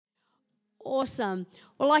Awesome.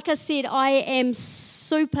 Well, like I said, I am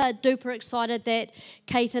super duper excited that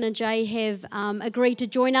Kathan and Jay have agreed to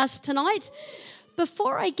join us tonight.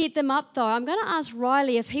 Before I get them up, though, I'm going to ask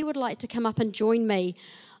Riley if he would like to come up and join me.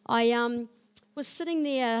 I was sitting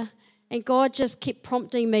there and God just kept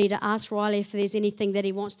prompting me to ask Riley if there's anything that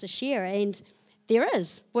he wants to share, and there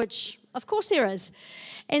is, which of course there is.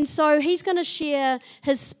 And so he's going to share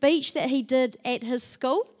his speech that he did at his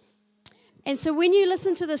school. And so when you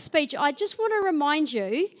listen to the speech, I just want to remind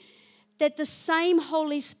you that the same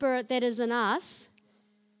Holy Spirit that is in us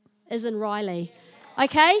is in Riley.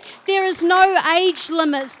 Okay? There is no age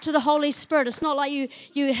limits to the Holy Spirit. It's not like you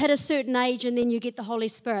hit a certain age and then you get the Holy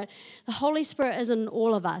Spirit. The Holy Spirit is in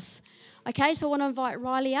all of us. Okay? So I want to invite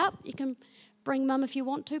Riley up. You can bring Mum if you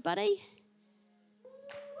want to, buddy.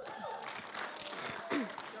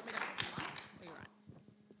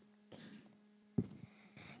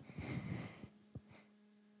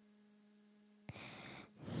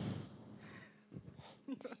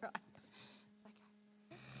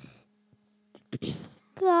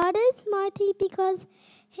 God is mighty because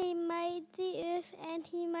He made the earth and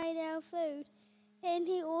He made our food, and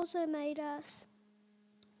He also made us.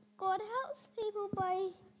 God helps people by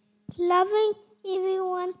loving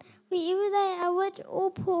everyone, wherever they are, rich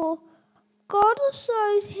or poor. God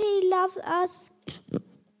shows He loves us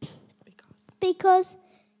because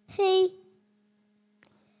He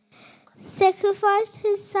sacrificed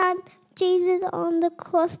His Son, Jesus, on the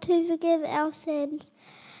cross to forgive our sins.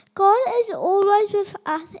 God is always with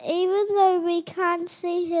us, even though we can't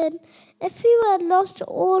see Him. If you are lost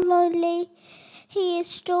or lonely, He is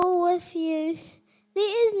still with you.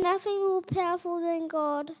 There is nothing more powerful than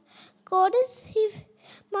God. God is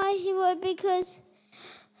my hero because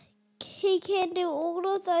He can do all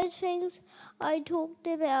of those things I talked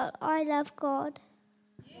about. I love God.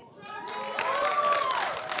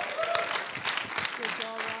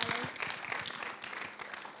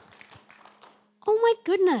 Oh my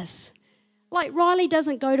goodness. Like, Riley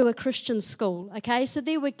doesn't go to a Christian school, okay? So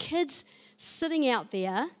there were kids sitting out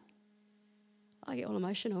there. I get all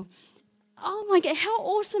emotional. Oh my God, how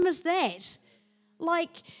awesome is that?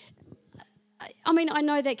 Like, I mean, I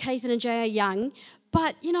know that Kathan and Jay are young,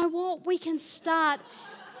 but you know what? We can start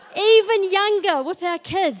even younger with our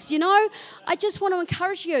kids, you know? I just want to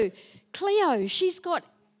encourage you. Cleo, she's got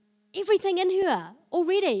everything in her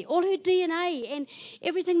already, all her DNA and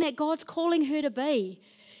everything that God's calling her to be.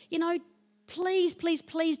 You know, please, please,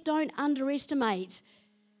 please don't underestimate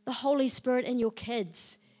the Holy Spirit in your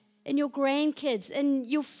kids, in your grandkids, in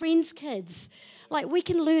your friends' kids. Like, we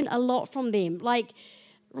can learn a lot from them. Like,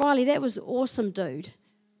 Riley, that was awesome, dude.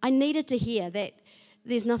 I needed to hear that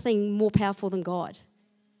there's nothing more powerful than God.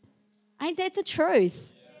 Ain't that the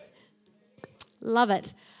truth? Love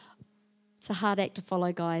it. It's a hard act to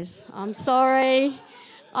follow, guys. I'm sorry.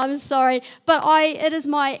 But it is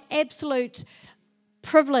my absolute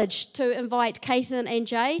privilege to invite Kathan and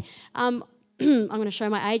Jay. I'm going to show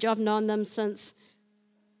my age. I've known them since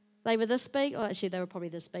they were this big. Oh, actually, they were probably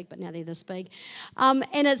this big, but now they're this big. And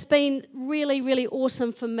it's been really, really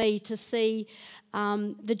awesome for me to see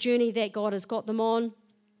the journey that God has got them on,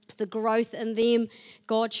 the growth in them,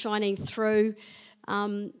 God shining through.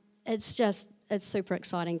 It's super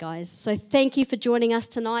exciting, guys. So thank you for joining us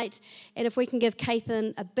tonight. And if we can give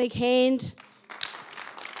Kathan a big hand.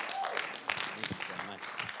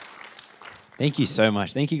 Thank you so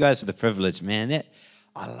much. Thank you guys for the privilege, man.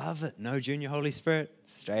 I love it. No junior Holy Spirit,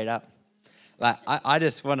 straight up. Like, I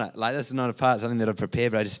just want to, like, this is not a part of something that I've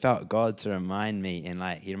prepared, but I just felt God to remind me, and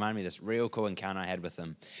like, He reminded me of this real cool encounter I had with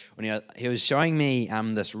Him. When he was showing me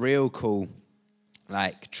this real cool,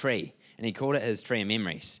 like, tree, and He called it His tree of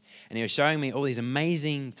memories. And He was showing me all these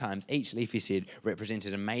amazing times. Each leaf, He said,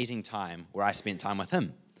 represented an amazing time where I spent time with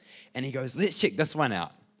Him. And He goes, let's check this one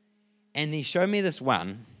out. And He showed me this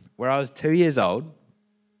one where I was 2 years old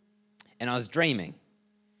and I was dreaming.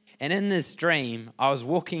 And in this dream, I was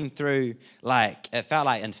walking through, like, it felt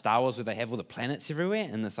like in Star Wars where they have all the planets everywhere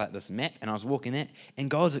and this map, and I was walking that,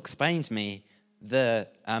 and God's explained to me the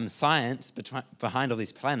science behind all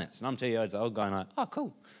these planets. And I'm 2 years old going like, oh,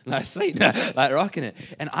 cool. Like, sweet, like rocking it.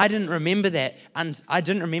 And I didn't remember that, and I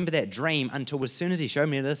didn't remember that dream until as soon as He showed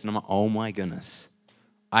me this, and I'm like, oh my goodness,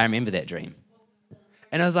 I remember that dream.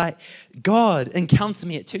 And I was like, God encountered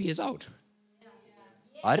me at 2 years old.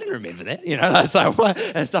 I didn't remember that, you know, it's like, what?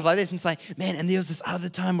 And stuff like this. And it's like, man, and there was this other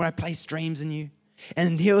time where I placed dreams in you.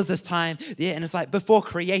 And there was this time, yeah, and it's like before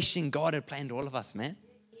creation, God had planned all of us, man.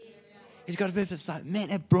 He's got a purpose. Like,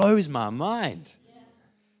 man, it blows my mind.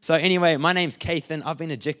 So anyway, my name's Kathan. I've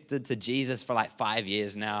been addicted to Jesus for like 5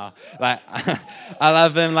 years now. Like, I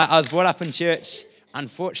love Him. Like, I was brought up in church.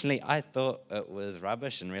 unfortunately, I thought it was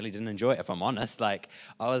rubbish and really didn't enjoy it, if I'm honest. Like,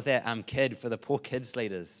 I was that kid for the poor kids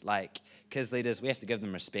leaders. Like, kids leaders, we have to give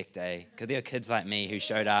them respect, eh? Because there were kids like me who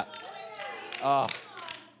showed up. Oh,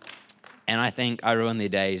 and I think I ruined their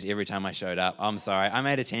days every time I showed up. I'm sorry. I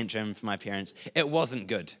made a tantrum for my parents. It wasn't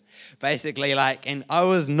good. Basically, like, and I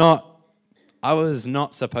was not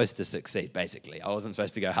supposed to succeed, basically. I wasn't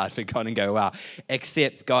supposed to go hard for God and go, wow,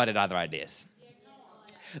 except God had other ideas.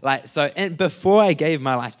 Like, so, and before I gave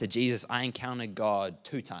my life to Jesus, I encountered God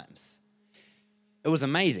 2 times. It was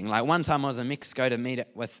amazing. Like, one time I was in Mexico to meet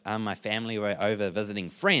with my family. We were over visiting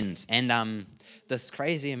friends, and this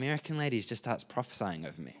crazy American lady just starts prophesying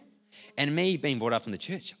over me. And me being brought up in the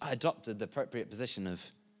church, I adopted the appropriate position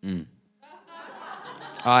of,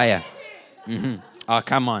 Oh, yeah. Mm-hmm. Oh,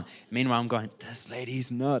 come on. Meanwhile, I'm going, this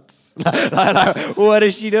lady's nuts. like, what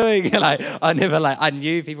is she doing? I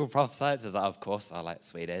knew people prophesied. So I was like, of course, I like,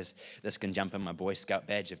 sweet as. This can jump in my Boy Scout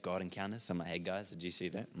badge of God encounters. So I'm like, hey, guys, did you see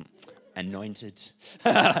that? Anointed. So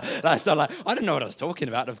I didn't know what I was talking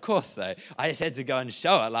about, of course, though. I just had to go and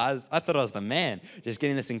show it. I thought I was the man, just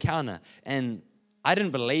getting this encounter. And I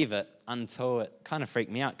didn't believe it until it kind of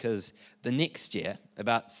freaked me out, because the next year,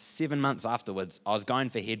 about 7 months afterwards, I was going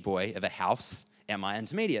for head boy of a house at my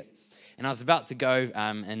intermediate. And I was about to go,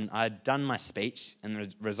 and I'd done my speech, and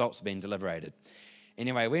the results were being deliberated.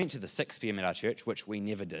 Anyway, we went to the 6 p.m. at our church, which we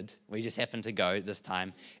never did. We just happened to go this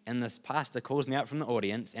time. And this pastor calls me out from the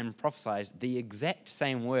audience and prophesies the exact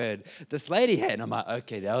same word this lady had. And I'm like,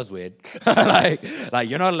 okay, that was weird. like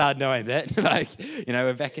you're not allowed knowing that.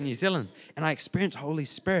 We're back in New Zealand. And I experienced Holy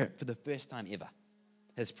Spirit for the first time ever,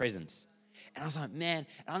 his presence. And I was like, man,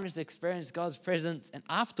 I'm just experiencing God's presence. And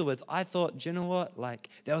afterwards, I thought, do you know what? Like,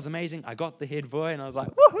 that was amazing. I got the head boy, and I was like,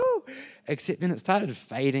 woohoo! Except then it started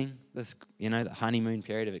fading, this, the honeymoon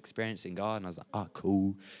period of experiencing God. And I was like, oh,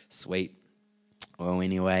 cool, sweet. Well,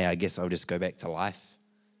 anyway, I guess I'll just go back to life.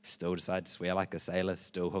 Still decided to swear like a sailor,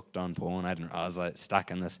 still hooked on porn. I was like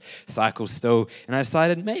stuck in this cycle still. And I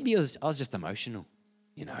decided maybe I was just emotional,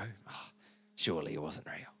 surely it wasn't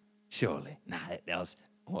real. Surely. Nah, that was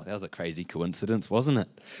a crazy coincidence, wasn't it?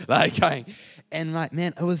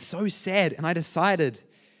 Man, it was so sad. And I decided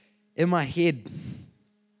in my head,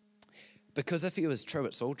 because if he was true,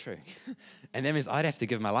 it's all true. And that means I'd have to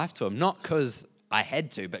give my life to him, not because I had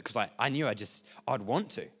to, but because I knew I'd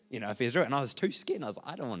want to, if he was real. And I was too scared. And I was like,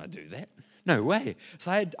 I don't want to do that. No way.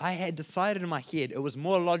 So I had decided in my head it was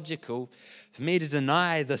more logical for me to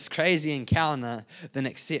deny this crazy encounter than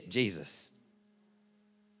accept Jesus.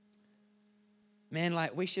 Man,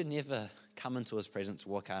 we should never come into his presence,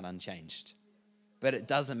 walk out unchanged. But it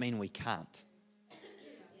doesn't mean we can't.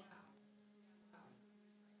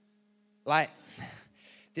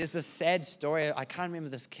 There's this sad story. I can't remember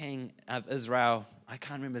this king of Israel. I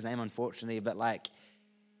can't remember his name, unfortunately. But,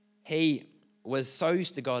 he was so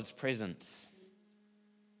used to God's presence.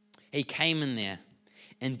 He came in there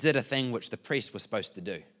and did a thing which the priest was supposed to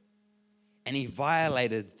do. And he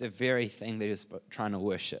violated the very thing that he was trying to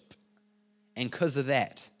worship. And because of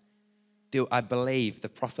that, I believe the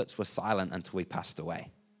prophets were silent until we passed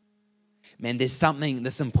away. Man, there's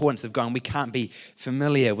this importance of going, we can't be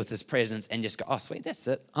familiar with his presence and just go, oh, sweet, that's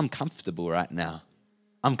it. I'm comfortable right now.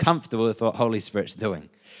 I'm comfortable with what Holy Spirit's doing.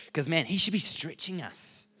 Because, man, he should be stretching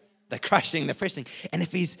us, the crushing, the pressing. And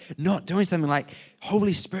if he's not doing something,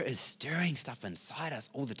 Holy Spirit is stirring stuff inside us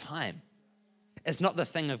all the time. It's not this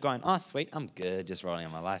thing of going, oh, sweet, I'm good, just rolling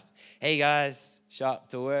on my life. Hey, guys, show up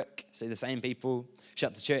to work, see the same people. Show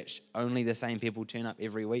up to church, only the same people turn up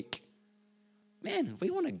every week. Man, we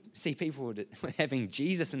want to see people having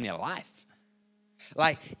Jesus in their life.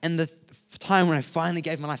 In the time when I finally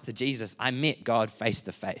gave my life to Jesus, I met God face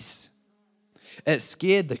to face. It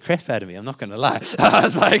scared the crap out of me, I'm not going to lie. I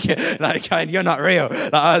was like, you're not real.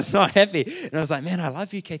 I was not happy. And I was like, man, I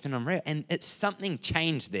love you, Keith, and I'm real. And something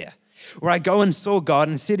changed there. Where I go and saw God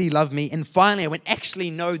and said he loved me. And finally I went, actually,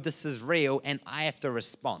 no, this is real. And I have to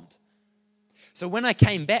respond. So when I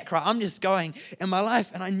came back, I'm just going in my life.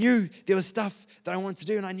 And I knew there was stuff that I wanted to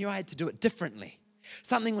do. And I knew I had to do it differently.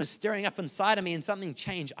 Something was stirring up inside of me and something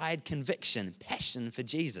changed. I had conviction, passion for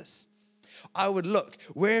Jesus. I would look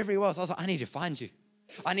wherever he was. I was like, I need to find you.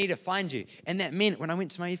 I need to find you. And that meant when I went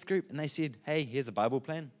to my youth group and they said, hey, here's a Bible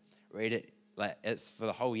plan. Read it. It's for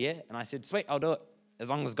the whole year. And I said, sweet, I'll do it. As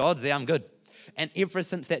long as God's there, I'm good. And ever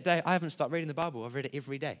since that day, I haven't stopped reading the Bible. I've read it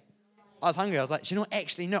every day. I was hungry. I was like, do you know what?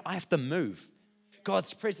 Actually, no, I have to move.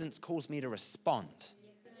 God's presence calls me to respond.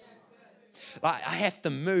 I have to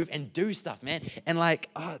move and do stuff, man. And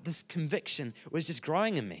this conviction was just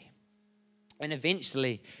growing in me. And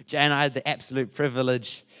eventually, Jay and I had the absolute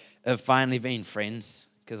privilege of finally being friends.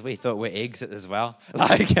 because we thought we're eggs as well.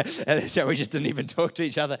 Like, at the show, we just didn't even talk to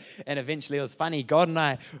each other. And eventually it was funny. God and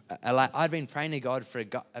I, I'd been praying to God for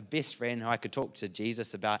a best friend who I could talk to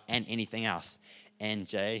Jesus about and anything else. And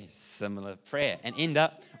Jay, similar prayer. And end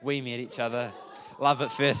up, we met each other. Love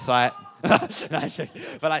at first sight.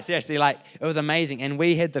 But like seriously, like it was amazing. And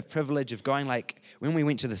we had the privilege of going, like when we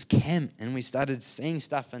went to this camp and we started seeing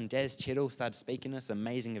stuff, and Daz Chettle started speaking, this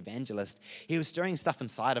amazing evangelist. He was stirring stuff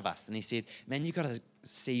inside of us, and he said, man, you got to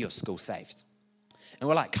see your school saved. And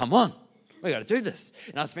we're like, come on, we got to do this.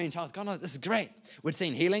 And I was spending time with God, like, this is great. We'd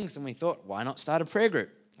seen healings, and we thought, why not start a prayer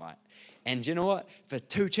group? Right. And you know what? For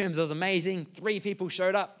 2 terms, it was amazing. 3 people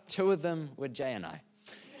showed up. 2 of them were Jay and I.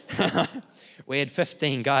 We had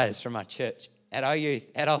 15 guys from our church at our youth,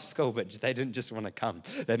 at our school, but they didn't just want to come.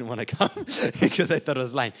 They didn't want to come because they thought it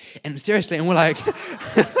was lame. And seriously, and we're like,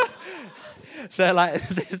 so like,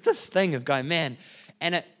 there's this thing of going, man,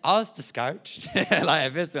 and I was discouraged. Like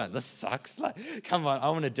at first, like, this sucks. Like, come on, I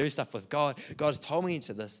want to do stuff with God. God's told me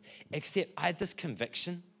into this, except I had this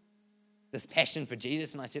conviction, this passion for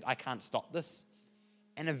Jesus, and I said, I can't stop this.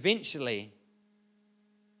 And eventually,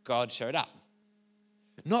 God showed up.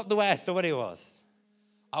 Not the way I thought he was.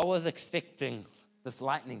 I was expecting this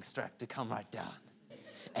lightning strike to come right down,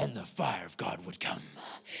 and the fire of God would come,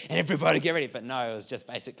 and everybody get ready. But no, it was just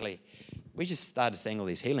basically, we just started seeing all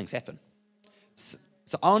these healings happen. So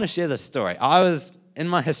I want to share this story. I was in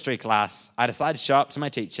my history class. I decided to show up to my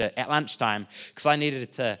teacher at lunchtime because I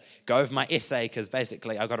needed to go over my essay, because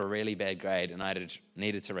basically I got a really bad grade and I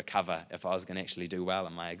needed to recover if I was going to actually do well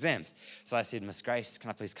in my exams. So I said, Miss Grace,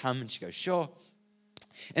 can I please come? And she goes, sure.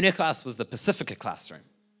 And her class was the Pacifica classroom.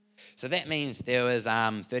 So that means there was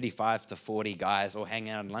 35 to 40 guys all hanging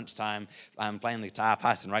out at lunchtime, playing the guitar,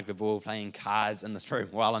 passing rugby ball, playing cards in this room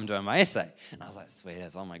while I'm doing my essay. And I was like, sweet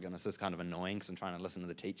as, oh my goodness, this is kind of annoying because I'm trying to listen to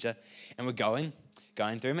the teacher. And we're going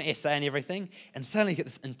through my essay and everything, and suddenly I get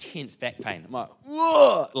this intense back pain. I'm like,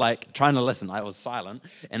 whoa, like trying to listen. I was silent,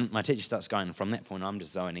 and my teacher starts going, and from that point, I'm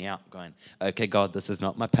just zoning out, going, okay, God, this is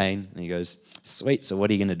not my pain. And he goes, sweet, so what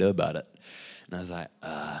are you going to do about it? And I was like,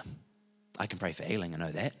 I can pray for healing, I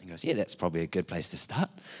know that. He goes, yeah, that's probably a good place to start.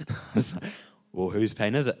 I was like, well, whose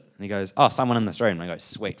pain is it? And he goes, oh, someone in this room. And I go,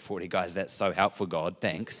 sweet, 40 guys, that's so helpful, God,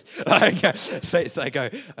 thanks. So I go,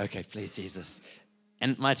 okay, please, Jesus.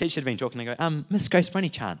 And my teacher had been talking, I go, Miss Grace, by any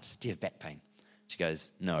chance, do you have back pain? She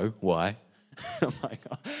goes, no, why? I'm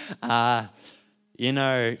like, you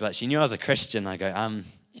know, like she knew I was a Christian. I go,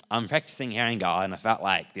 I'm practicing hearing God, and I felt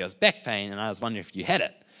like there was back pain, and I was wondering if you had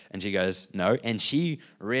it. And she goes, no. And she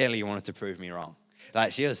really wanted to prove me wrong.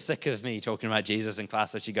 Like, she was sick of me talking about Jesus in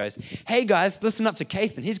class. So she goes, hey, guys, listen up to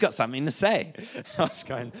Keith, and he's got something to say. I was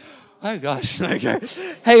going, oh, gosh. And I go,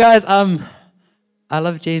 hey, guys, I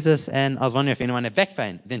love Jesus, and I was wondering if anyone had back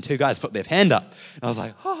pain. Then 2 guys put their hand up. And I was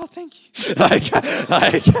like, oh, thank you.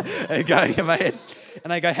 Going in my head.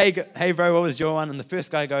 And I go, hey, bro, what was your one? And the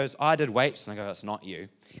first guy goes, I did weights. And I go, it's not you.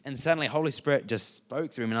 And suddenly Holy Spirit just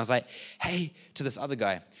spoke through me. And I was like, hey, to this other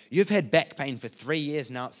guy, you've had back pain for 3 years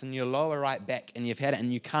now. It's in your lower right back, and you've had it,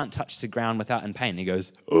 and you can't touch the ground without in pain. And he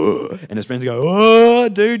goes, oh. And his friends go, oh,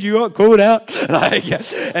 dude, you got called out. And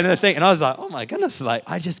I was like, oh my goodness, like,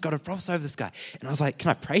 I just got to prophesy over this guy. And I was like, can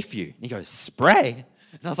I pray for you? And he goes, spray?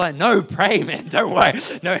 And I was like, no, pray, man, don't worry.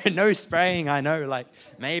 No spraying, I know, like,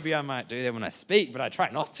 maybe I might do that when I speak, but I try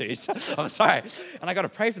not to, so I'm sorry. And I got to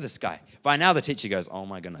pray for this guy. By now, the teacher goes, oh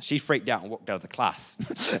my goodness. She freaked out and walked out of the class.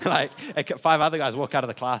 Like, 5 other guys walk out of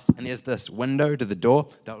the class, and there's this window to the door.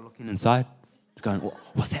 They were looking inside, going,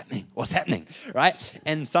 what's happening? What's happening, right?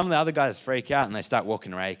 And some of the other guys freak out, and they start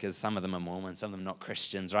walking away, because some of them are Mormons, some of them are not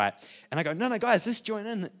Christians, right? And I go, no, guys, let's join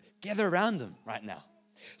in, gather around them right now.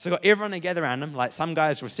 So I got everyone to gather around him. Like, some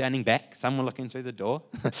guys were standing back, some were looking through the door,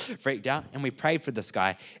 freaked out, and we prayed for this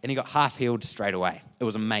guy, and he got half healed straight away. It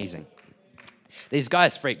was amazing. These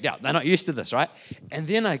guys freaked out. They're not used to this, right? And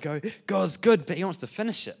then I go, God's good, but he wants to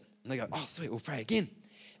finish it. And they go, oh, sweet, we'll pray again.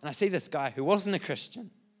 And I see this guy who wasn't a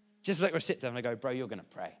Christian, just looked receptive, and I go, bro, you're going to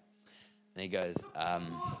pray. And he goes,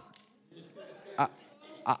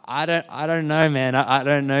 I don't know, man. I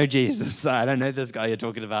don't know Jesus. I don't know this guy you're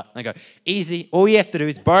talking about. And I go, easy. All you have to do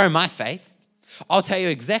is borrow my faith. I'll tell you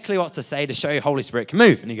exactly what to say to show you Holy Spirit can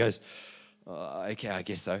move. And he goes, oh, okay, I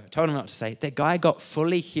guess so. I told him what to say. That guy got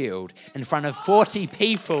fully healed in front of 40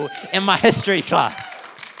 people in my history class.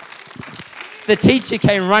 The teacher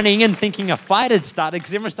came running in thinking a fight had started,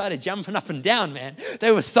 because everyone started jumping up and down, man.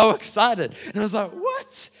 They were so excited. And I was like,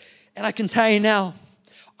 what? And I can tell you now,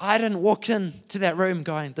 I didn't walk into that room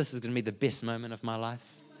going, this is going to be the best moment of my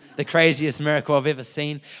life. The craziest miracle I've ever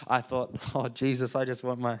seen. I thought, oh, Jesus, I just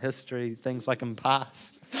want my history, things I can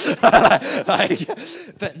pass.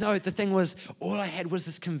 But no, the thing was, all I had was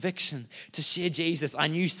this conviction to share Jesus. I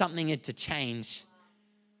knew something had to change.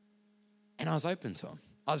 And I was open to him.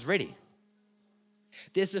 I was ready.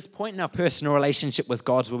 There's this point in our personal relationship with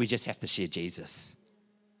God where we just have to share Jesus.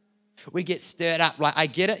 We get stirred up. Like, I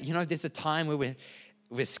get it. You know, there's a time where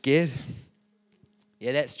we're scared.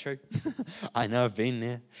 Yeah, that's true. I know, I've been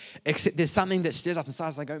there. Except there's something that stirs up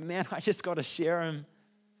inside. I go, man, I just got to share him.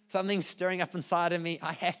 Something's stirring up inside of me.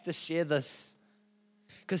 I have to share this.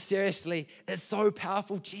 Because seriously, it's so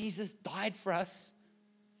powerful. Jesus died for us.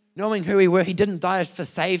 Knowing who we were, he didn't die for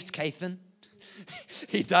saved Cathan.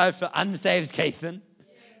 He died for unsaved Cathan.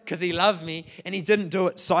 Because he loved me, and he didn't do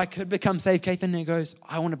it so I could become saved Cathan. And he goes,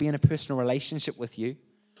 I want to be in a personal relationship with you.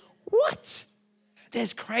 What?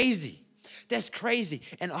 That's crazy. That's crazy.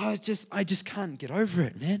 And I just can't get over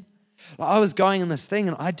it, man. Like, I was going in this thing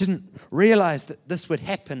and I didn't realize that this would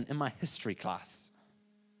happen in my history class.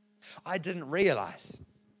 I didn't realize.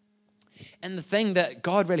 And the thing that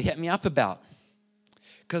God really hit me up about,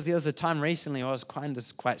 because there was a time recently I was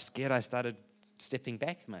quite scared. I started stepping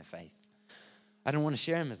back in my faith. I didn't want to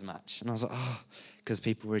share him as much. And I was like, oh, because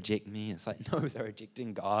people reject me. It's like, no, they're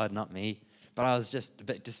rejecting God, not me. But I was just a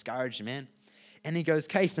bit discouraged, man. And he goes,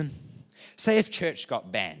 Cathan, say if church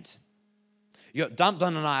got banned, you got dumped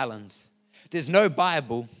on an island, there's no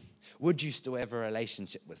Bible, would you still have a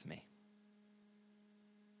relationship with me?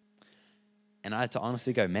 And I had to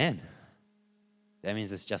honestly go, man, that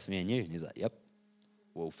means it's just me and you. And he's like, yep.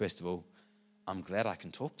 Well, first of all, I'm glad I can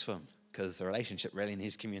talk to him because the relationship really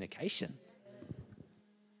needs communication.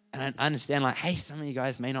 And I understand, like, hey, some of you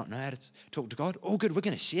guys may not know how to talk to God. Oh, good, we're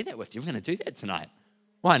going to share that with you. We're going to do that tonight.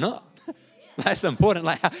 Why not? That's important.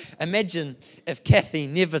 Like, imagine if Kathy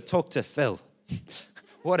never talked to Phil.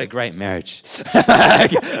 What a great marriage.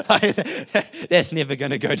 That's never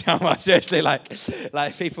going to go down well. Seriously, like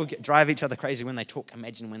people drive each other crazy when they talk.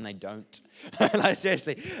 Imagine when they don't. Like,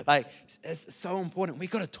 seriously, like, it's so important.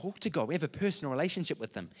 We've got to talk to God. We have a personal relationship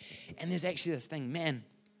with him. And there's actually this thing, man,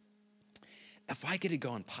 if I get to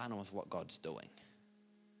go and partner with what God's doing,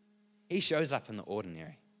 he shows up in the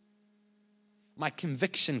ordinary. My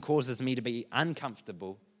conviction causes me to be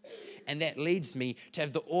uncomfortable, and that leads me to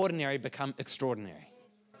have the ordinary become extraordinary.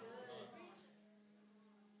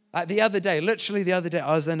 Literally the other day,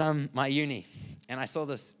 I was in my uni, and I saw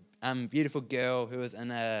this beautiful girl who was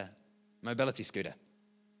in a mobility scooter.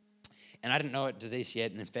 And I didn't know what disease she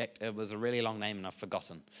had, and in fact, it was a really long name, and I've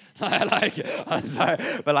forgotten. I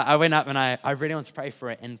went up, and I really wanted to pray for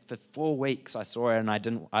her, and for 4 weeks, I saw her, and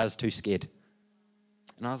I was too scared.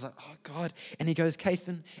 And I was like, oh, God. And he goes,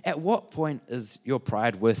 Cathan, at what point is your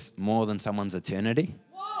pride worth more than someone's eternity?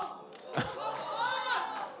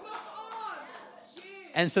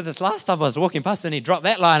 And so this last time I was walking past and he dropped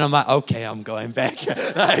that line, I'm like, okay, I'm going back. Hey,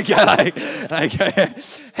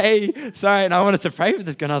 sorry. And I wanted to pray for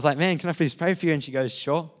this girl. And I was like, man, can I please pray for you? And she goes,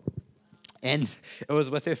 sure. And it was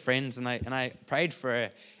with her friends, and I prayed for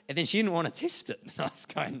her. And then she didn't want to test it. And I was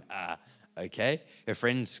going, okay. Her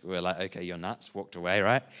friends were like, okay, you're nuts, walked away,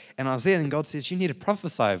 right? And I was there, and God says, you need to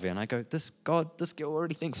prophesy over her. And I go, this girl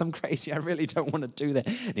already thinks I'm crazy. I really don't want to do that.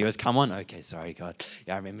 And he goes, come on. Okay, sorry, God.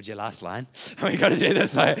 Yeah, I remembered your last line. We got to do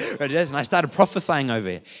this. And I started prophesying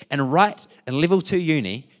over her. And right in level 2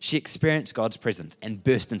 uni, she experienced God's presence and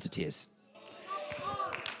burst into tears.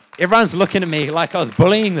 Everyone's looking at me like I was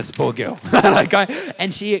bullying this poor girl.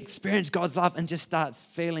 And she experienced God's love and just starts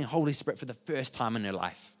feeling Holy Spirit for the first time in her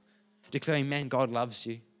life. Declaring, man, God loves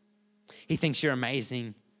you. He thinks you're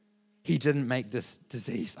amazing. He didn't make this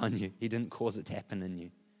disease on you. He didn't cause it to happen in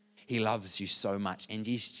you. He loves you so much. And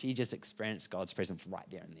she just experienced God's presence right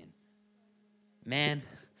there and then. Man,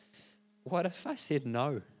 what if I said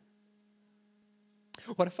no?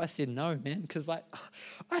 What if I said no, man? Because it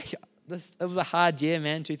was a hard year,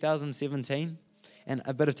 man, 2017. And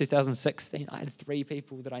a bit of 2016. I had 3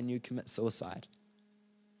 people that I knew commit suicide.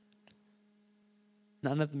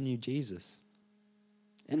 None of them knew Jesus.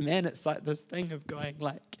 And man, it's like this thing of going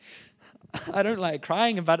like, I don't like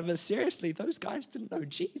crying about it, but seriously, those guys didn't know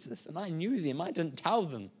Jesus. And I knew them. I didn't tell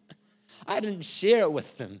them. I didn't share it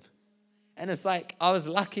with them. And it's like, I was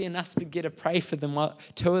lucky enough to get to pray for them,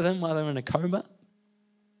 2 of them while they were in a coma.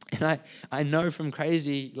 And I know from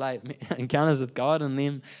crazy encounters with God and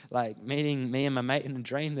them meeting me and my mate in a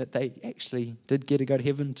dream that they actually did get to go to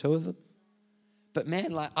heaven, 2 of them. But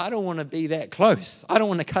man, I don't want to be that close. I don't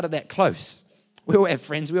want to cut it that close. We all have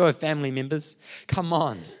friends. We all have family members. Come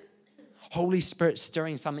on. Holy Spirit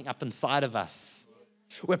stirring something up inside of us.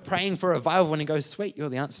 We're praying for revival and he goes, sweet, you're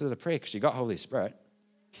the answer to the prayer because you got Holy Spirit.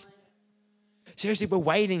 Seriously, we're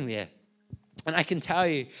waiting there. And I can tell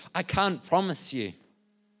you, I can't promise you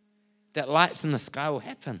that lights in the sky will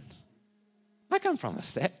happen. I can't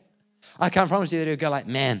promise that. I can't promise you that it'll go like,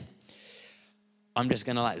 man, I'm just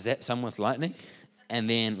going to like zap someone with lightning and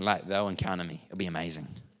then like they'll encounter me. It'll be amazing.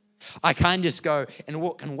 I can't just go and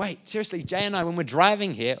walk and wait. Seriously, Jay and I, when we're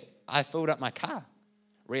driving here, I filled up my car.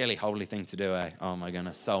 Really holy thing to do, eh? Oh my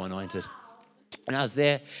goodness, so anointed. And I was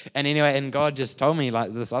there, and anyway, and God just told me,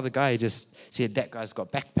 like this other guy just said, that guy's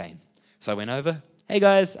got back pain. So I went over, hey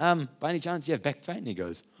guys, by any chance you have back pain? And he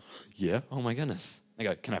goes, yeah, oh my goodness. I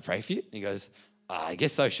go, can I pray for you? And he goes, I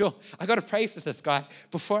guess so, sure. I got to pray for this guy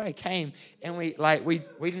before I came, and we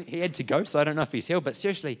didn't, he had to go, so I don't know if he's healed, but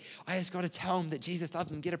seriously, I just got to tell him that Jesus loved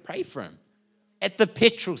him and get to pray for him at the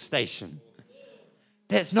petrol station.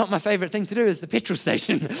 That's not my favorite thing to do is the petrol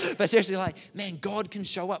station. But seriously, like, man, God can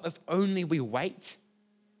show up if only we wait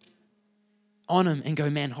on him and go,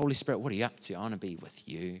 man, Holy Spirit, what are you up to? I want to be with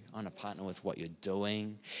you. I want to partner with what you're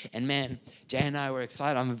doing. And man, Jay and I were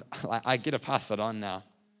excited. I get to pass it on now.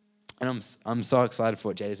 And I'm so excited for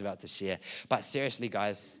what Jay's about to share. But seriously,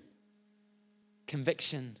 guys,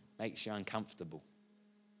 conviction makes you uncomfortable.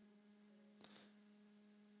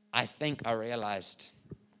 I think I realized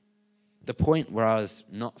the point where I was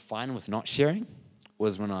not fine with not sharing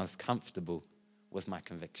was when I was comfortable with my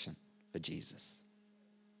conviction for Jesus.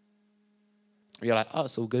 You're like, oh,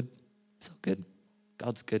 it's all good. It's all good.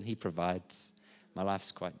 God's good. He provides. My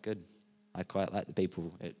life's quite good. I quite like the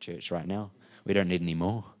people at church right now. We don't need any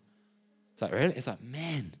more. It's like, really? It's like,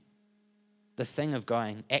 man, this thing of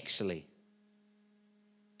going, actually,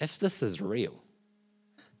 if this is real,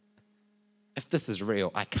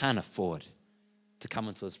 I can't afford to come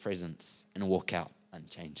into his presence and walk out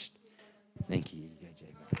unchanged. Thank you. You go,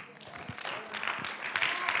 Jacob.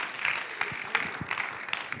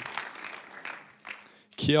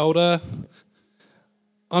 Kia ora.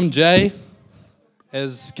 I'm Jay,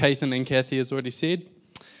 as Kathan and Kathy has already said.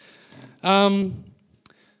 I'd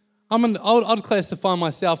classify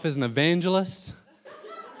myself as an evangelist,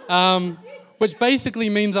 which basically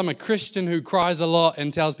means I'm a Christian who cries a lot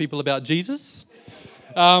and tells people about Jesus.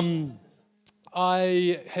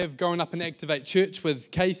 I have grown up in Activate Church with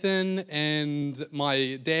Kathan, and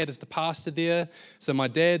my dad is the pastor there. So my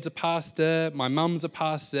dad's a pastor, my mum's a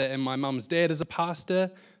pastor, and my mum's dad is a pastor.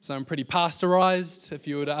 So I'm pretty pastorized, if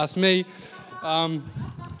you were to ask me. Man,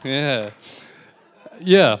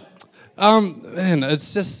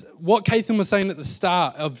 it's just what Kathan was saying at the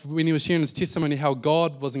start of when he was sharing his testimony, how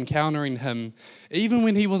God was encountering him, even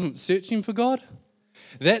when he wasn't searching for God.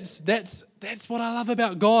 That's what I love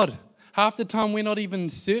about God. Half the time we're not even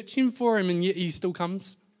searching for him, and yet he still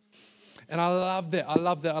comes. And I love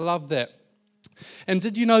that. And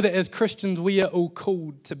did you know that as Christians, we are all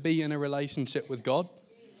called to be in a relationship with God?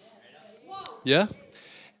 Yeah?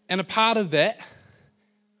 And a part of that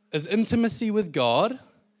is intimacy with God,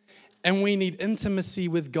 and we need intimacy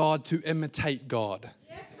with God to imitate God.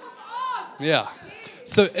 Yeah.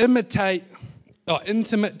 So intimate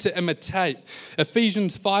to imitate.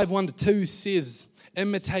 Ephesians 5:1-2 says,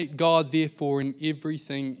 imitate God, therefore, in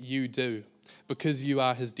everything you do, because you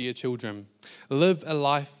are his dear children. Live a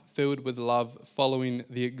life filled with love, following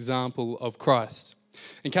the example of Christ.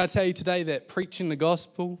 And can I tell you today that preaching the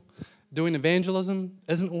gospel, doing evangelism,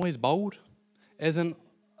 isn't always bold? As in,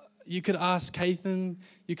 you could ask Kathan,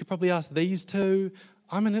 you could probably ask these two.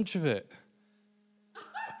 I'm an introvert.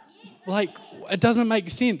 Like, it doesn't make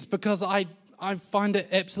sense because I find it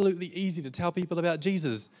absolutely easy to tell people about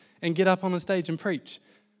Jesus and get up on a stage and preach.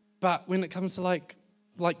 But when it comes to like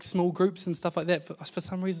small groups and stuff like that, for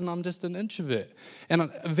some reason I'm just an introvert.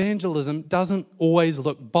 And evangelism doesn't always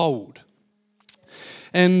look bold.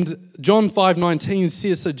 And John 5:19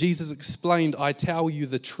 says, so Jesus explained, I tell you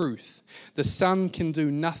the truth. The Son can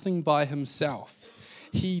do nothing by himself.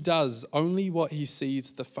 He does only what he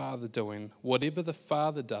sees the Father doing. Whatever the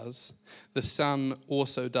Father does, the Son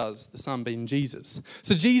also does, the Son being Jesus.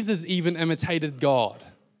 So Jesus even imitated God.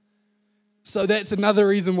 So that's another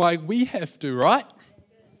reason why we have to, right?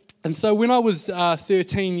 And so when I was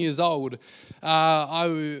 13 years old,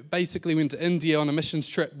 I basically went to India on a missions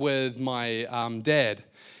trip with my dad.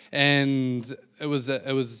 And it was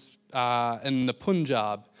in the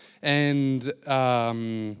Punjab. And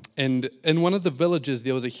in one of the villages,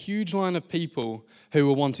 there was a huge line of people who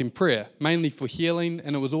were wanting prayer, mainly for healing.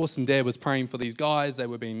 And it was awesome. Dad was praying for these guys. They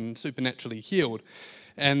were being supernaturally healed.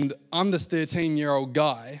 And I'm this 13-year-old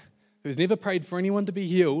guy who's never prayed for anyone to be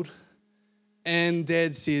healed. And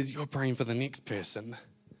Dad says, you're praying for the next person.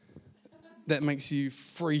 That makes you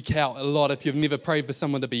freak out a lot if you've never prayed for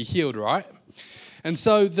someone to be healed, right? And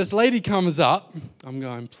so this lady comes up. I'm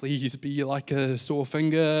going, please be like a sore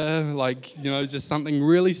finger, like, just something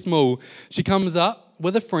really small. She comes up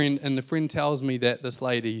with a friend, and the friend tells me that this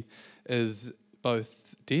lady is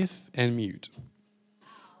both deaf and mute.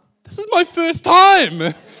 This is my first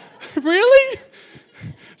time. Really?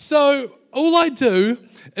 So all I do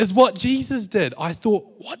is what Jesus did. I thought,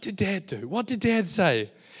 what did Dad do? What did Dad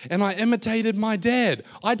say? And I imitated my dad.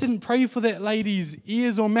 I didn't pray for that lady's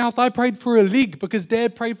ears or mouth. I prayed for her leg because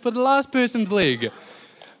Dad prayed for the last person's leg.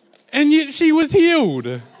 And yet she was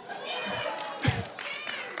healed.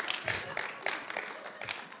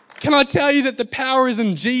 Can I tell you that the power is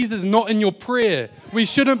in Jesus, not in your prayer? We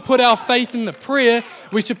shouldn't put our faith in the prayer.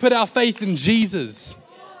 We should put our faith in Jesus.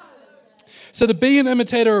 So to be an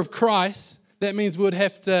imitator of Christ, that means we would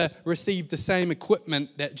have to receive the same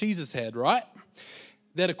equipment that Jesus had, right?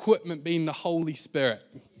 That equipment being the Holy Spirit.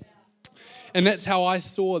 And that's how I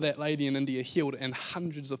saw that lady in India healed, and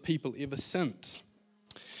hundreds of people ever since.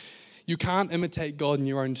 You can't imitate God in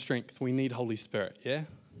your own strength. We need Holy Spirit, yeah?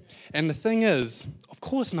 And the thing is, of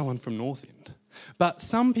course no one from North End, but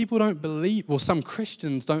some people don't believe, well, some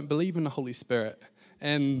Christians don't believe in the Holy Spirit.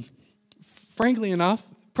 And frankly enough,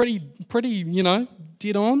 pretty,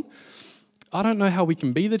 dead on. I don't know how we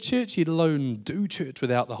can be the church, yet alone do church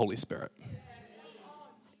without the Holy Spirit.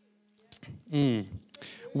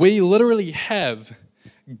 We literally have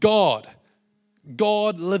God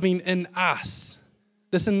living in us.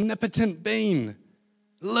 This omnipotent being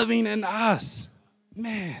living in us.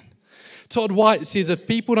 Man. Todd White says, if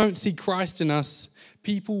people don't see Christ in us,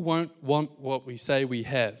 people won't want what we say we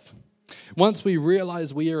have. Once we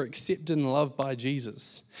realize we are accepted and loved by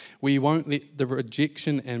Jesus, we won't let the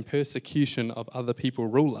rejection and persecution of other people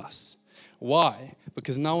rule us. Why?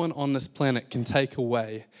 Because no one on this planet can take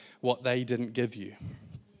away what they didn't give you.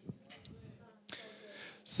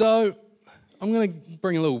 So I'm going to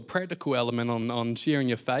bring a little practical element on sharing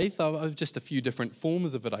your faith. I've just a few different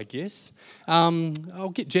forms of it, I guess.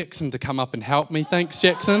 I'll get Jackson to come up and help me. Thanks,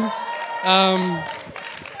 Jackson.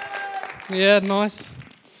 Yeah, nice.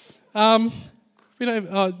 We don't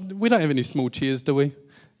have any small chairs, do we?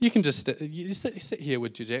 You can just sit here,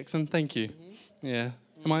 would you, Jackson? Thank you. Yeah.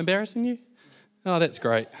 Am I embarrassing you? Oh, that's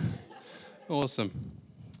great. Awesome.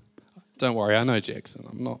 Don't worry, I know Jackson.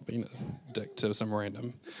 I'm not being a dick to some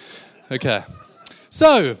random. Okay.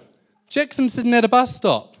 So, Jackson's sitting at a bus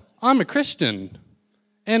stop. I'm a Christian.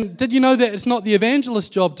 And did you know that it's not the evangelist's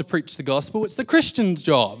job to preach the gospel, it's the Christian's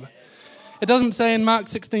job? It doesn't say in Mark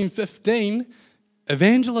 16:15,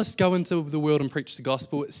 evangelists go into the world and preach the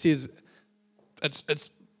gospel. It says, it's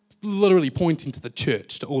literally pointing to the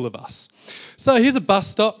church, to all of us. So here's a bus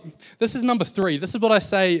stop. This is number 3. This is what I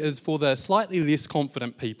say is for the slightly less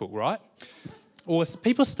confident people, right? Or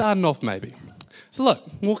people starting off maybe. So look,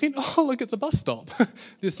 walking, oh look, it's a bus stop.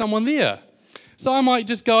 There's someone there. So I might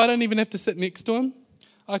just go, I don't even have to sit next to him.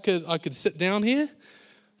 I could sit down here.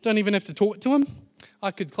 Don't even have to talk to him.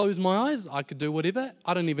 I could close my eyes. I could do whatever.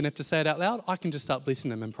 I don't even have to say it out loud. I can just start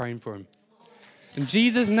blessing him and praying for him. In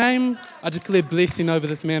Jesus' name, I declare blessing over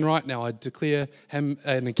this man right now. I declare him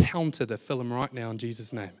an encounter to fill him right now in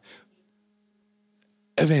Jesus' name.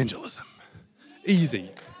 Evangelism.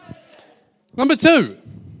 Easy. Number 2.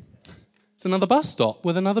 It's another bus stop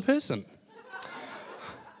with another person.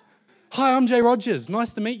 Hi, I'm Jay Rogers.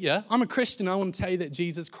 Nice to meet you. I'm a Christian. I want to tell you that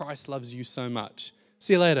Jesus Christ loves you so much.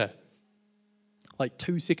 See you later. Like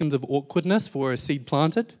 2 seconds of awkwardness for a seed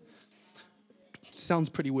planted. Sounds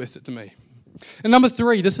pretty worth it to me. And number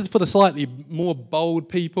 3, this is for the slightly more bold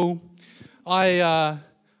people. I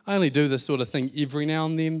only do this sort of thing every now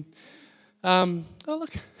and then. Oh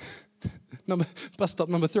look, bus stop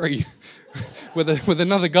number 3, with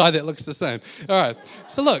another guy that looks the same. All right,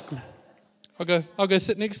 so look, I'll go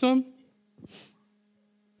sit next to him.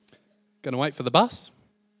 Gonna wait for the bus.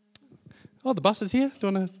 Oh, the bus is here. Do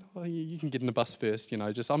you want to? Well, you can get in the bus first,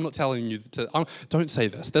 I'm not telling you to, don't say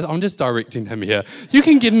this. I'm just directing him here. You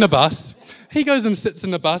can get in the bus. He goes and sits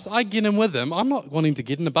in the bus. I get in with him. I'm not wanting to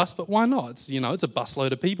get in the bus, but why not? It's a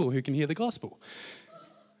busload of people who can hear the gospel.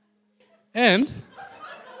 And,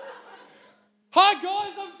 hi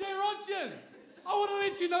guys, I'm Jay Rogers. I want to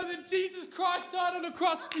let you know that Jesus Christ died on the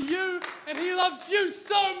cross for you, and he loves you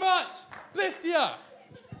so much. Bless you.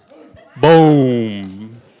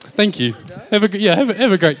 Boom. Thank you. Have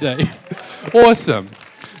a great day. Awesome.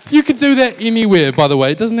 You can do that anywhere, by the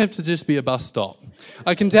way. It doesn't have to just be a bus stop.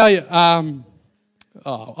 I can tell you, I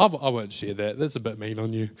won't share that. That's a bit mean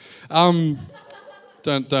on you.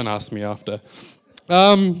 Don't ask me after.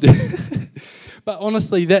 But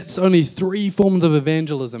honestly, that's only 3 forms of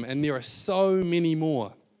evangelism, and there are so many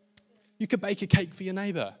more. You could bake a cake for your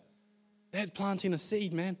neighbour. That's planting a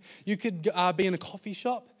seed, man. You could be in a coffee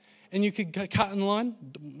shop and you could cut in line,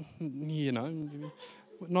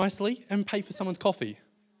 nicely and pay for someone's coffee.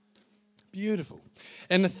 Beautiful.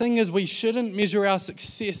 And the thing is, we shouldn't measure our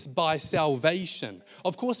success by salvation.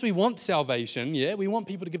 Of course, we want salvation, yeah? We want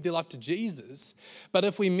people to give their life to Jesus. But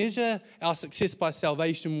if we measure our success by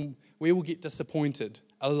salvation, we will get disappointed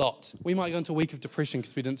a lot. We might go into a week of depression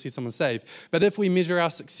because we didn't see someone saved. But if we measure our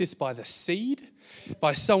success by the seed,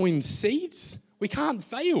 by sowing seeds, we can't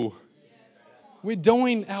fail. We're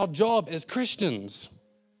doing our job as Christians.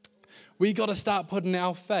 We got to start putting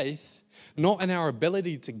our faith not in our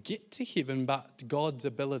ability to get to heaven, but God's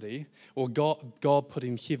ability, or God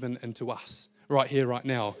putting heaven into us right here, right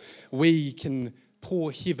now. We can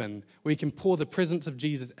pour heaven. We can pour the presence of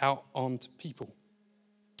Jesus out onto people.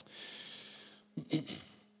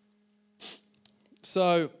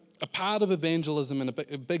 So a part of evangelism and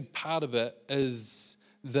a big part of it is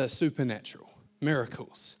the supernatural,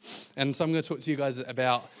 miracles. And so I'm going to talk to you guys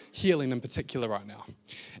about healing in particular right now.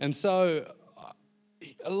 And so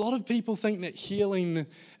a lot of people think that healing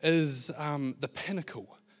is the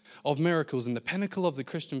pinnacle of miracles and the pinnacle of the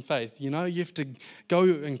Christian faith. You know, you have to go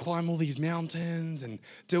and climb all these mountains and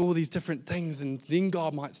do all these different things, and then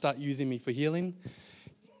God might start using me for healing.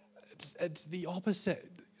 It's the opposite.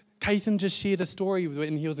 Kathan just shared a story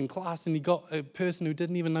when he was in class and he got a person who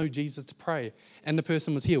didn't even know Jesus to pray, and the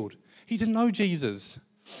person was healed. He didn't know Jesus.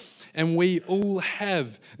 And we all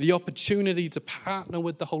have the opportunity to partner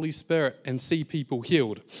with the Holy Spirit and see people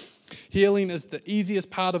healed. Healing is the easiest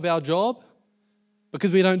part of our job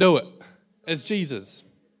because we don't do it. It's Jesus.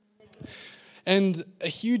 And a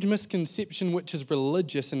huge misconception which is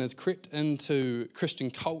religious and has crept into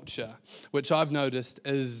Christian culture, which I've noticed,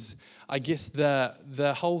 is, I guess,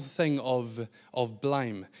 the whole thing of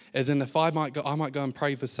blame. As in, if I might go and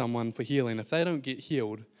pray for someone for healing. If they don't get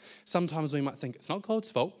healed, sometimes we might think, it's not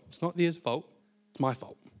God's fault, it's not theirs fault, it's my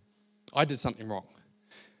fault. I did something wrong.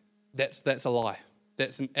 That's a lie.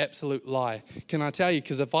 That's an absolute lie. Can I tell you?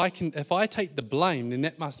 Because if I take the blame, then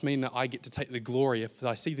that must mean that I get to take the glory if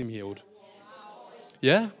I see them healed.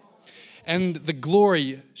 Yeah? And the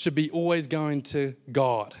glory should be always going to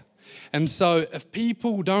God. And so if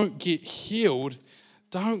people don't get healed,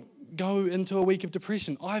 don't go into a week of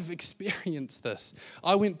depression. I've experienced this.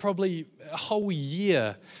 I went probably a whole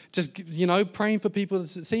year just, praying for people,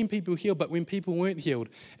 seeing people healed, but when people weren't healed,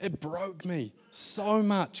 it broke me so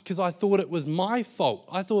much because I thought it was my fault.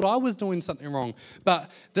 I thought I was doing something wrong. But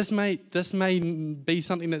this may be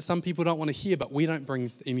something that some people don't want to hear, but we don't bring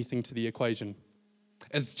anything to the equation.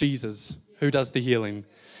 It's Jesus who does the healing.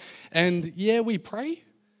 And yeah, we pray,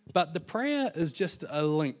 but the prayer is just a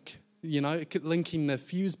link, linking the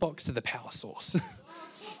fuse box to the power source.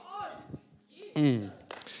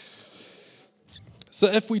 So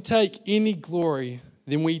if we take any glory,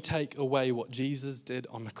 then we take away what Jesus did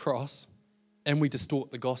on the cross and we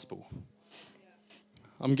distort the gospel.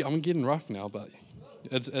 I'm getting rough now, but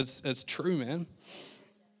it's true, man.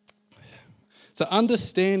 So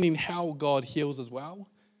understanding how God heals as well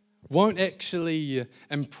won't actually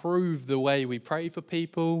improve the way we pray for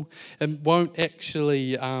people. It won't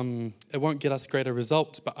actually, it won't get us greater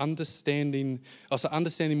results, but understanding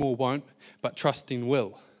more won't, but trusting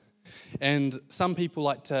will. And some people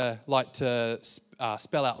like to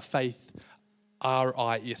spell out faith,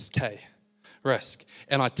 R-I-S-K, risk.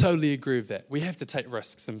 And I totally agree with that. We have to take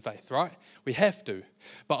risks in faith, right? We have to.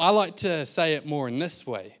 But I like to say it more in this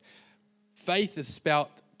way. Faith is spelled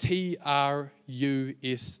Trust.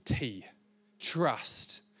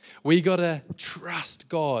 Trust. We got to trust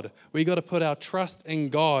God. We got to put our trust in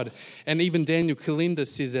God. And even Daniel Kalenda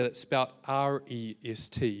says that it's spelled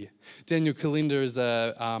R-E-S-T. Daniel Kalenda is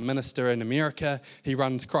a minister in America. He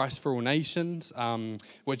runs Christ for All Nations,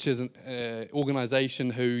 which is an organization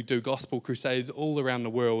who do gospel crusades all around the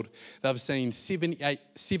world. They've seen 78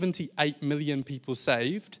 million people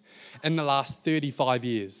saved in the last 35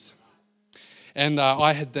 years. And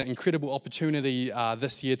I had the incredible opportunity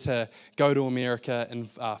this year to go to America in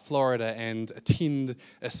Florida and attend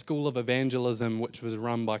a school of evangelism which was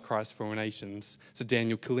run by Christ for All Nations. So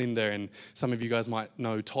Daniel Kalenda, and some of you guys might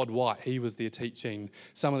know Todd White. He was there teaching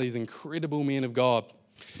some of these incredible men of God.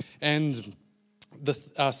 And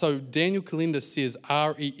so Daniel Kalenda says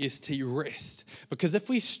R-E-S-T, rest. Because if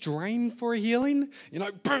we strain for a healing,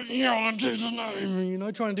 trying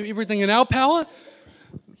to do everything in our power,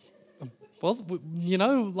 well,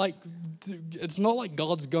 it's not like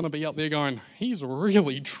God's going to be up there going, he's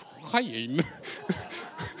really trying.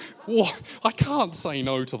 Well, I can't say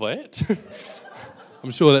no to that. I'm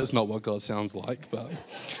sure that's not what God sounds like,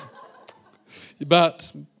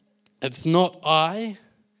 but it's not I,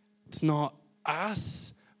 It's not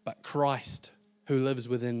us, but Christ who lives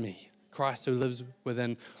within me. Christ who lives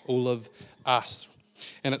within all of us.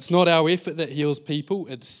 And it's not our effort that heals people,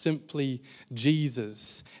 it's simply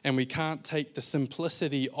Jesus. And we can't take the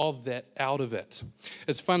simplicity of that out of it.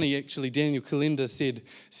 It's funny, actually, Daniel Kalenda said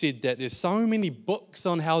that there's so many books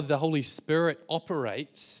on how the Holy Spirit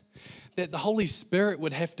operates that the Holy Spirit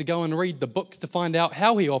would have to go and read the books to find out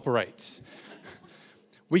how he operates.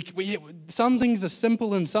 Some things are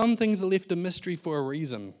simple and some things are left a mystery for a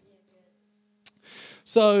reason.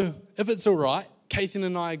 So, if it's all right, Kathan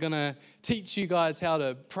and I are going to teach you guys how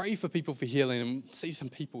to pray for people for healing and see some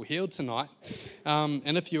people healed tonight.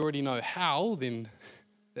 And if you already know how, then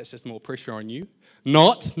that's just more pressure on you.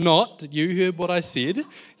 Not, you heard what I said.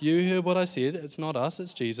 You heard what I said. It's not us,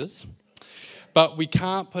 it's Jesus. But we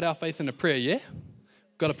can't put our faith in a prayer, yeah?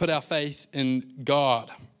 We've got to put our faith in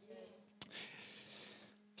God.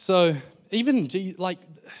 So, even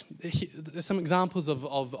there's some examples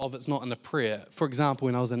of it's not in a prayer. For example,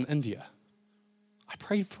 when I was in India, I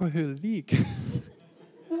prayed for her leg.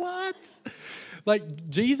 What? Like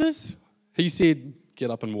Jesus, he said, get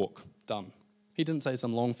up and walk. Done. He didn't say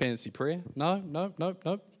some long fancy prayer. No.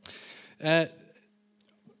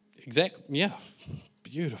 Yeah.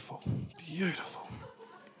 Beautiful.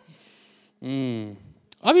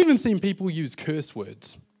 I've even seen people use curse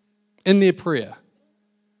words in their prayer.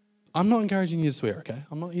 I'm not encouraging you to swear, okay?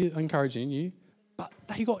 I'm not encouraging you, but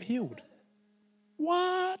they got healed.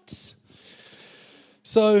 What?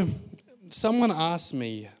 So, someone asked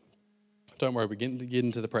me, don't worry, we're getting to get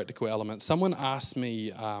into the practical elements. Someone asked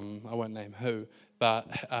me, I won't name who, but,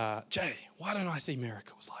 Jay, why don't I see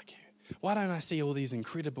miracles like you? Why don't I see all these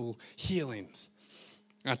incredible healings?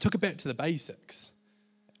 And I took it back to the basics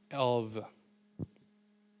of,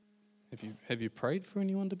 have you prayed for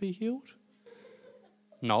anyone to be healed?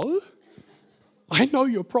 No? I know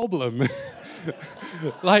your problem.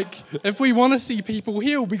 Like, if we want to see people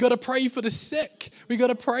healed, we got to pray for the sick. We got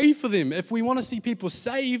to pray for them. If we want to see people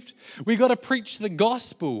saved, we got to preach the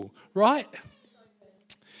gospel, right?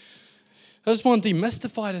 I just want to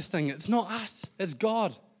demystify this thing. It's not us, it's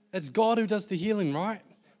God. It's God who does the healing, right?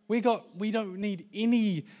 We don't need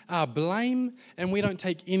any blame, and we don't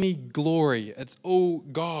take any glory. It's all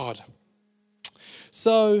God.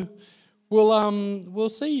 So we'll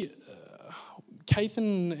see.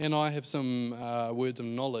 Kathan and I have some words of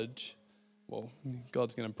knowledge. Well,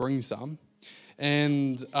 God's going to bring some.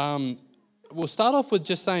 And we'll start off with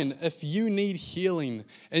just saying, if you need healing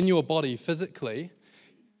in your body physically,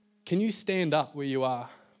 can you stand up where you are?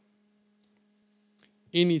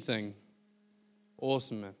 Anything.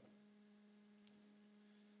 Awesome, man.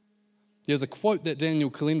 There's a quote that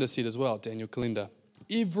Daniel Kalenda said as well. Daniel Kalenda.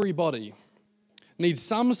 Everybody needs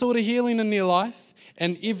some sort of healing in their life,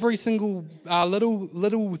 and every single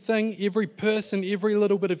little thing, every person, every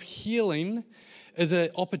little bit of healing is an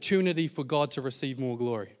opportunity for God to receive more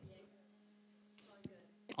glory.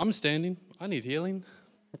 I'm standing. I need healing.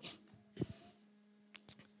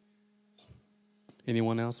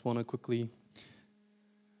 Anyone else want to quickly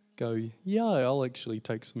go, yeah, I'll actually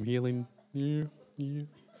take some healing. Yeah.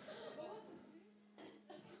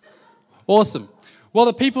 Awesome. Well,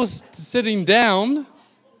 the people sitting down are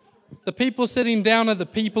the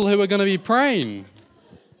people who are going to be praying.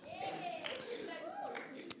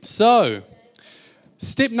 So,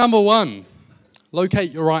 step number 1,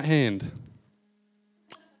 locate your right hand.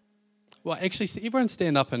 Well, actually, everyone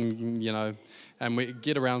stand up and, and we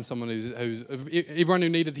get around someone who's everyone who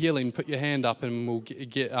needed healing, put your hand up and we'll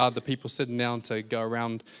get the people sitting down to go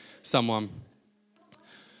around someone.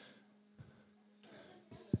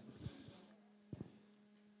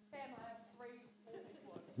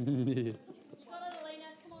 You got it, Alina.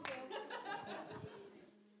 Come on, girl.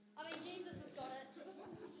 I mean, Jesus has got it.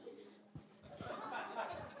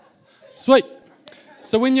 Sweet.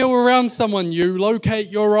 So when you're around someone, you locate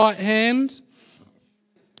your right hand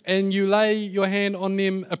and you lay your hand on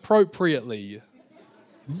them appropriately.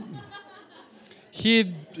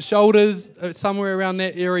 Head, shoulders, somewhere around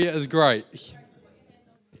that area is great.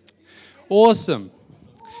 Awesome.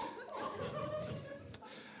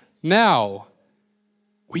 Now,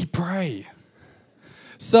 we pray.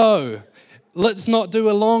 So, let's not do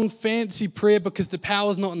a long fancy prayer because the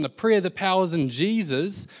power's not in the prayer, the power's in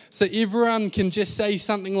Jesus. So everyone can just say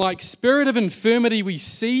something like, Spirit of infirmity, we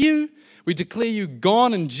see you. We declare you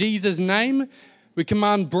gone in Jesus' name. We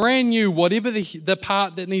command brand new, whatever the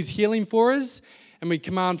part that needs healing for us. And we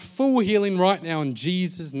command full healing right now in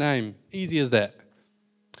Jesus' name. Easy as that.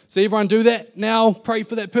 So everyone do that now. Pray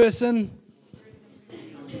for that person.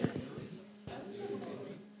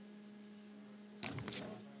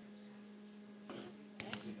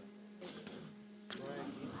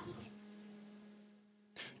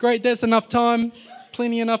 Great, that's enough time.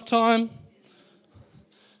 Plenty enough time.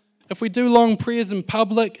 If we do long prayers in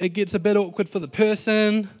public, it gets a bit awkward for the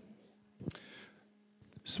person.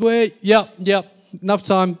 Sweet. Yep. Enough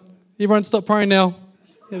time. Everyone stop praying now.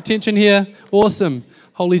 Attention here. Awesome.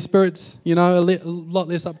 Holy Spirit's, a lot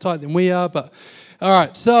less uptight than we are. But all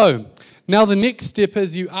right, so now the next step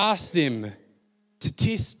is you ask them to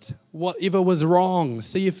test whatever was wrong.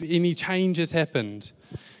 See if any changes happened.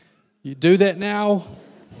 You do that now.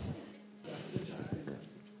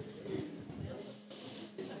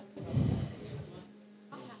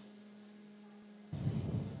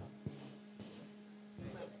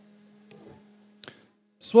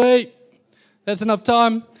 Sweet. That's enough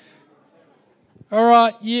time. All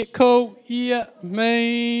right. Yeah, cool. Yeah,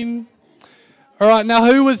 mean. All right. Now,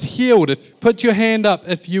 who was healed? Put your hand up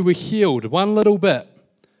if you were healed. One little bit.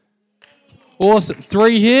 Awesome.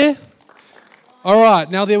 3 here. All right.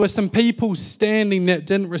 Now, there were some people standing that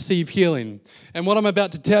didn't receive healing. And what I'm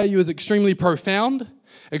about to tell you is extremely profound,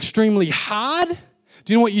 extremely hard.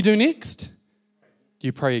 Do you know what you do next?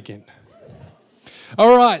 You pray again.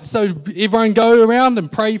 All right, so everyone go around and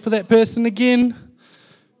pray for that person again.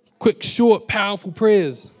 Quick, short, powerful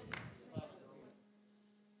prayers.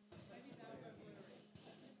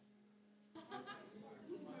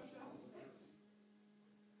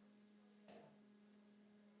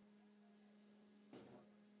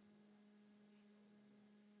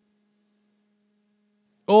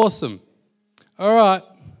 Awesome. All right,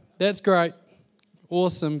 that's great.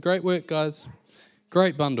 Awesome, great work, guys.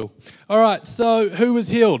 Great bundle. All right, so who was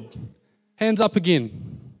healed? Hands up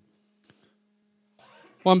again.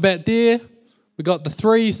 One back there. We got the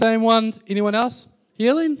 3 same ones. Anyone else?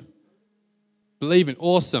 Healing? Believing.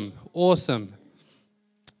 Awesome.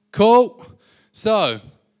 Cool. So,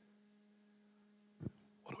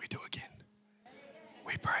 what do we do again?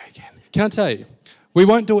 We pray again. Can I tell you, we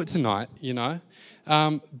won't do it tonight,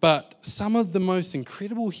 but some of the most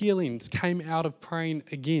incredible healings came out of praying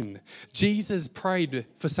again. Jesus prayed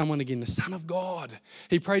for someone again, the Son of God.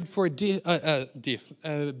 He prayed for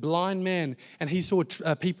a blind man, and he saw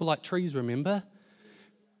people like trees, remember?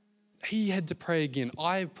 He had to pray again.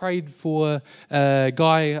 I prayed for a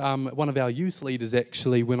guy, one of our youth leaders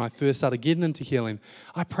actually, when I first started getting into healing.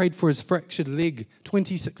 I prayed for his fractured leg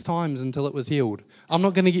 26 times until it was healed. I'm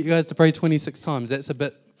not going to get you guys to pray 26 times. That's a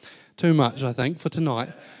bit too much, I think, for tonight.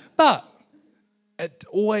 But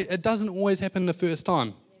it doesn't always happen the first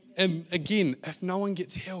time. And again, if no one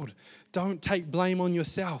gets healed, don't take blame on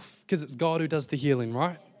yourself, because it's God who does the healing,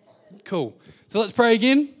 right? Cool. So let's pray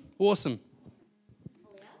again. Awesome.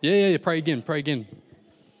 Yeah, pray again.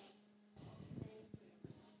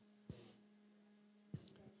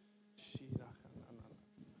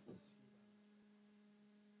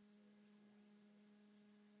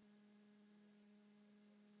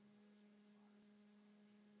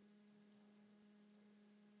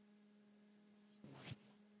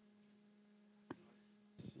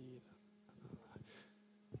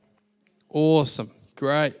 Awesome.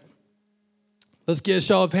 Great. Let's get a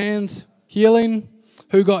show of hands. Healing.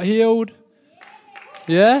 Who got healed?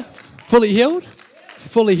 Yeah? Fully healed?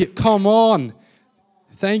 Fully healed. Come on.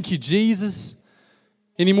 Thank you, Jesus.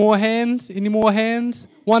 Any more hands?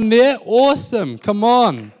 One there? Awesome. Come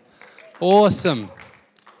on. Awesome.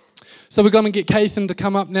 So we're going to get Kathan to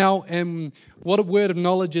come up now. And what a word of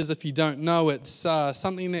knowledge is, if you don't know, it's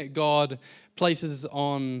something that God places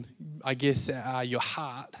on, I guess, your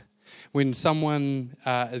heart. When someone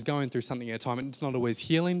is going through something at a time, it's not always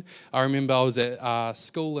healing. I remember I was at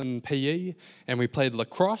school in PE, and we played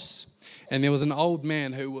lacrosse, and there was an old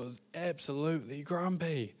man who was absolutely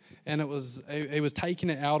grumpy, and he was taking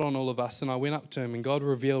it out on all of us, and I went up to him, and God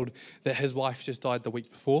revealed that his wife just died the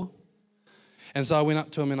week before. And so I went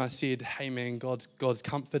up to him and I said, hey man, God's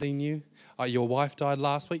comforting you. Your wife died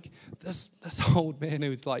last week. This old man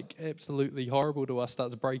who's like absolutely horrible to us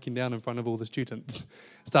starts breaking down in front of all the students,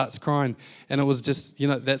 starts crying. And it was just,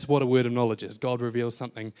 that's what a word of knowledge is. God reveals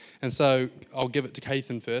something. And so I'll give it to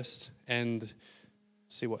Kathan first and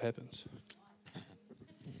see what happens.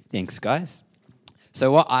 Thanks, guys. So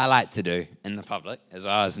what I like to do in the public, as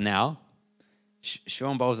well as now,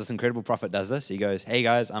 Sean Bowles, this incredible prophet, does this. He goes, hey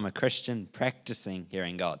guys, I'm a Christian practicing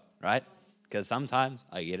hearing God, right? Because sometimes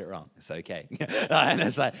I get it wrong. It's okay. And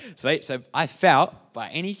it's like, sweet. So I felt, by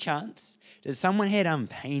any chance, that someone had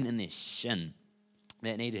pain in their shin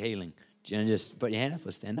that needed healing. Do you know, just put your hand up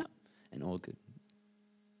or stand up, and all good.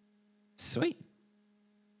 Sweet.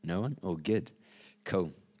 No one? All good.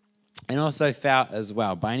 Cool. And also felt as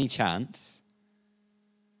well, by any chance,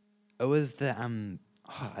 it was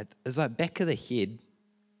it was like back of the head,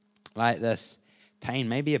 like this pain,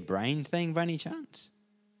 maybe a brain thing by any chance.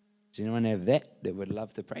 Does anyone have that would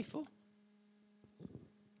love to pray for?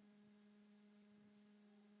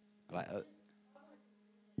 Like,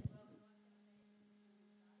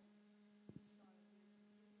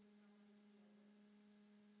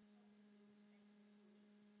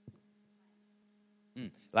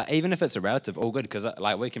 like even if it's a relative, all good, because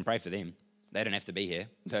like we can pray for them. They don't have to be here.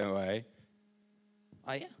 Don't worry.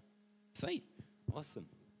 Oh yeah, sweet, awesome.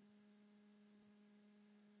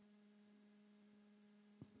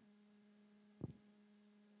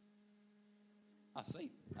 Oh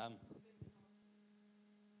sweet.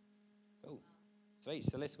 Cool. Sweet.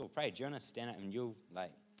 So let's go pray. Do you want to stand up and you'll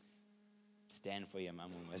like stand for your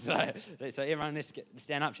mum almost? So everyone, let's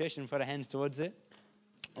stand up, church, and put our hands towards it.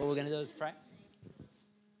 All we're gonna do is pray.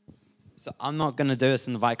 So I'm not going to do this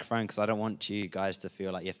in the microphone because I don't want you guys to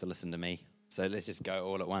feel like you have to listen to me. So let's just go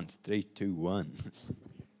all at once. 3, 2, 1.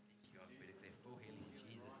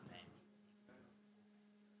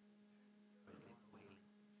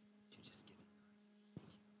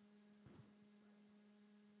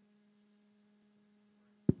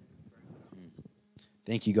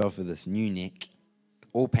 Thank you, God, for this new neck.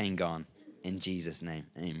 All pain gone. In Jesus' name.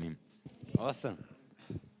 Amen. Awesome.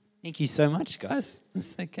 Thank you so much, guys.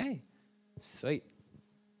 It's okay. Sweet.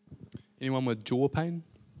 Anyone with jaw pain?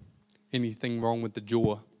 Anything wrong with the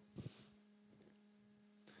jaw?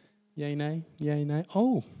 Yay, nay? Yay, nay?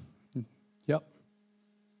 Oh, yep.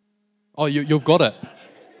 Oh, you've got it.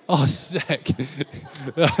 Oh, sick.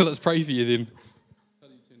 Let's pray for you then. How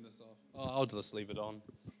do you turn this off? Oh, I'll just leave it on.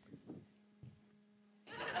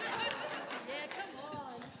 Yeah, come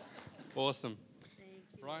on. Awesome. Thank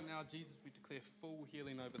you. Right now, Jesus, we declare full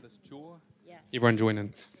healing over this jaw. Yeah. Everyone join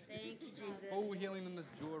in. Thank you, Jesus. Full healing in this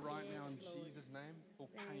jaw right now in Yes, Lord. Jesus' name. All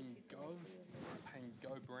Thank pain you, go. God. Pain go.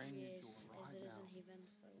 Brand new Yes, jaw as right it is now. in heaven,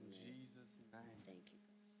 so In on earth. Jesus' name. Thank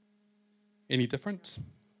you. Any difference?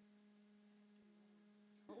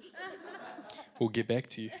 We'll get back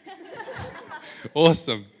to you.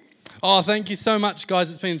 Awesome. Oh, thank you so much, guys.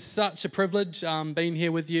 It's been such a privilege being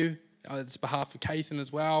here with you. It's behalf of Kathan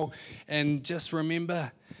as well. And just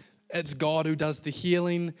remember, it's God who does the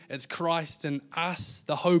healing. It's Christ in us,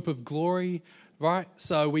 the hope of glory, right?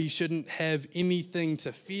 So we shouldn't have anything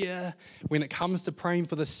to fear when it comes to praying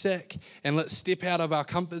for the sick. And let's step out of our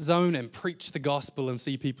comfort zone and preach the gospel and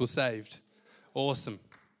see people saved. Awesome.